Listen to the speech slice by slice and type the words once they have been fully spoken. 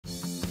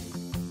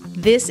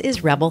This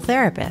is Rebel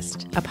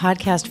Therapist, a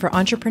podcast for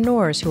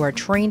entrepreneurs who are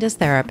trained as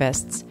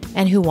therapists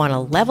and who want to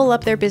level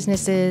up their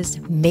businesses,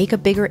 make a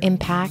bigger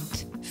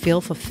impact, feel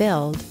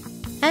fulfilled,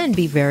 and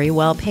be very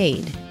well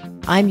paid.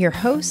 I'm your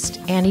host,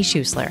 Annie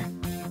Schuessler.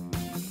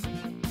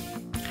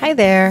 Hi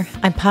there.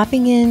 I'm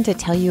popping in to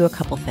tell you a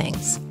couple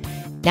things.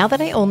 Now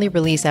that I only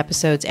release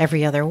episodes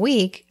every other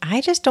week,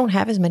 I just don't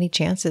have as many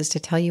chances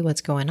to tell you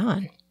what's going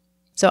on.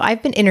 So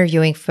I've been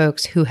interviewing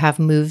folks who have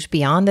moved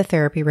beyond the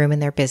therapy room in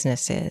their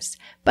businesses,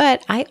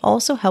 but I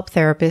also help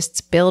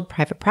therapists build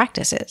private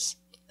practices.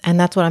 And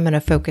that's what I'm going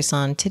to focus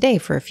on today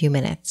for a few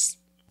minutes.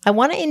 I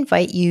want to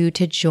invite you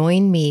to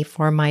join me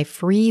for my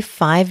free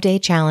 5-day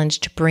challenge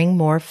to bring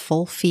more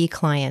full fee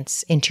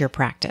clients into your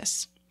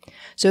practice.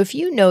 So if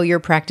you know your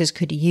practice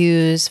could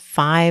use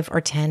 5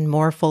 or 10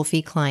 more full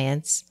fee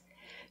clients,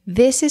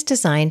 this is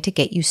designed to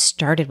get you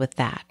started with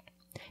that.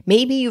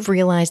 Maybe you've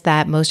realized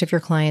that most of your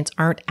clients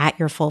aren't at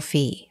your full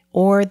fee,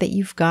 or that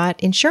you've got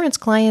insurance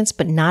clients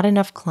but not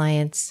enough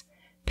clients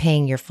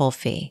paying your full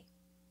fee.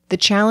 The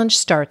challenge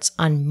starts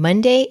on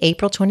Monday,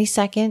 April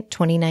 22nd,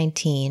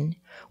 2019,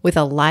 with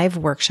a live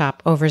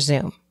workshop over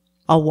Zoom.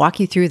 I'll walk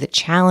you through the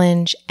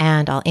challenge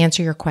and I'll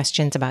answer your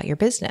questions about your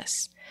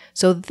business.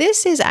 So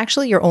this is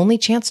actually your only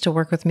chance to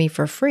work with me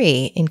for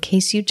free in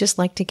case you'd just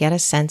like to get a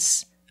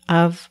sense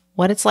of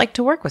what it's like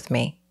to work with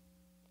me.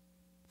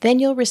 Then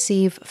you'll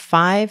receive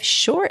 5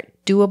 short,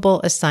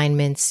 doable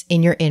assignments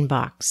in your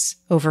inbox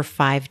over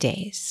 5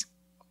 days.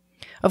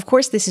 Of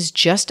course, this is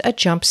just a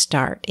jump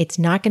start. It's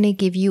not going to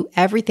give you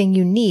everything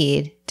you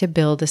need to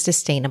build a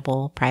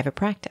sustainable private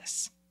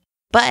practice.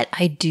 But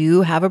I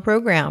do have a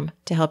program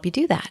to help you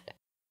do that.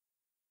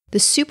 The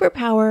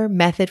Superpower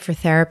Method for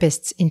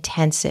Therapists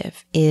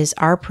Intensive is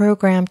our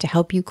program to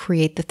help you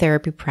create the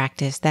therapy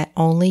practice that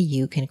only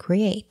you can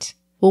create.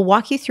 We'll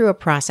walk you through a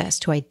process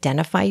to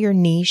identify your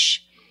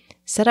niche,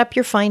 set up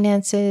your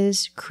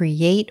finances,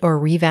 create or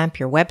revamp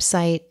your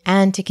website,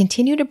 and to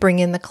continue to bring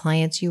in the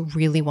clients you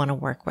really want to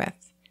work with.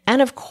 And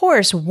of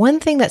course, one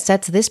thing that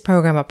sets this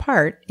program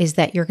apart is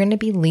that you're going to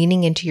be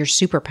leaning into your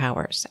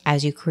superpowers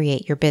as you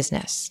create your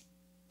business.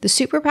 The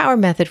Superpower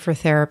Method for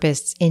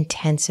Therapists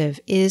Intensive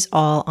is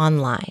all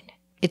online.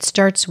 It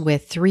starts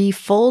with 3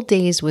 full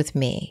days with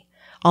me.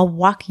 I'll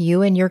walk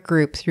you and your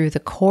group through the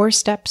core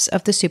steps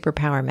of the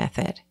Superpower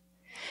Method.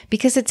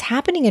 Because it's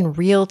happening in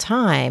real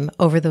time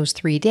over those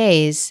 3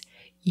 days,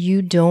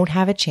 you don't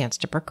have a chance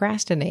to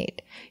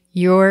procrastinate.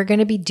 You're going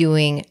to be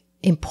doing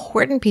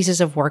important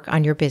pieces of work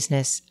on your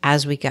business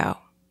as we go.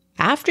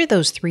 After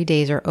those 3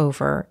 days are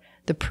over,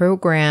 the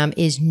program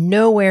is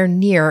nowhere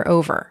near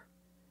over.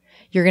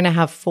 You're going to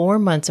have 4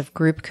 months of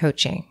group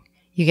coaching.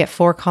 You get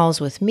 4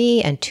 calls with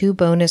me and 2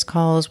 bonus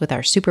calls with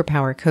our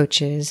Superpower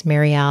coaches,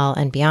 Marielle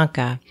and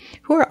Bianca,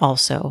 who are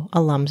also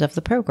alums of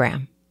the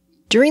program.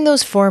 During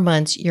those 4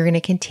 months, you're going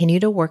to continue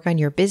to work on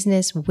your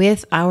business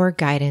with our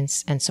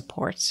guidance and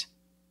support.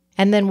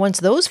 And then once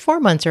those 4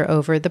 months are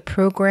over, the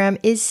program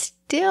is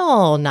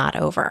still not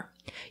over.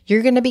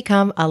 You're going to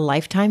become a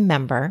lifetime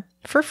member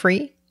for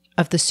free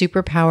of the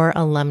Superpower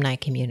alumni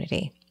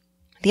community.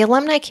 The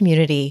alumni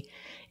community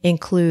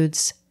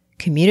includes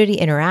community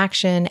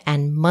interaction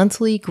and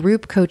monthly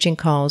group coaching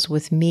calls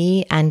with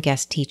me and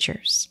guest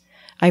teachers.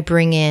 I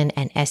bring in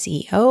an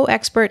SEO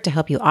expert to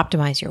help you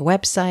optimize your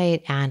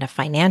website and a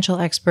financial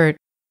expert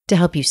to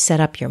help you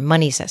set up your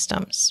money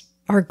systems.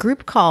 Our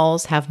group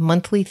calls have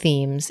monthly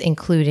themes,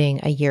 including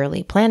a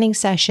yearly planning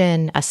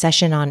session, a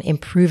session on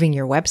improving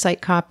your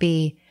website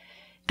copy,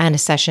 and a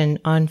session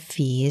on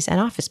fees and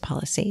office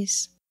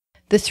policies.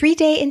 The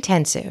 3-day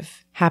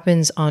intensive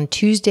happens on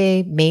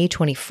Tuesday, May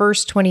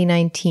 21st,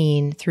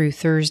 2019 through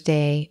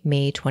Thursday,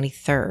 May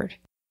 23rd.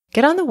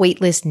 Get on the wait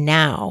list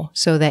now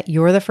so that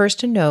you're the first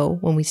to know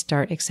when we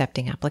start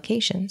accepting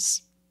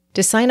applications.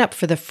 To sign up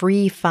for the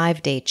free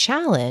 5-day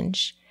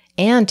challenge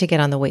and to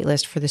get on the wait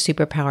list for the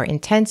Superpower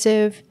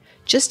Intensive,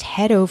 just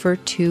head over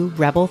to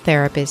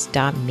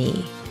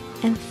rebeltherapist.me.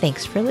 And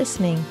thanks for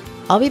listening.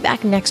 I'll be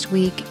back next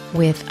week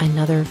with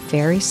another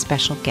very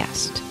special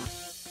guest.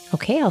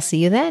 Okay, I'll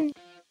see you then.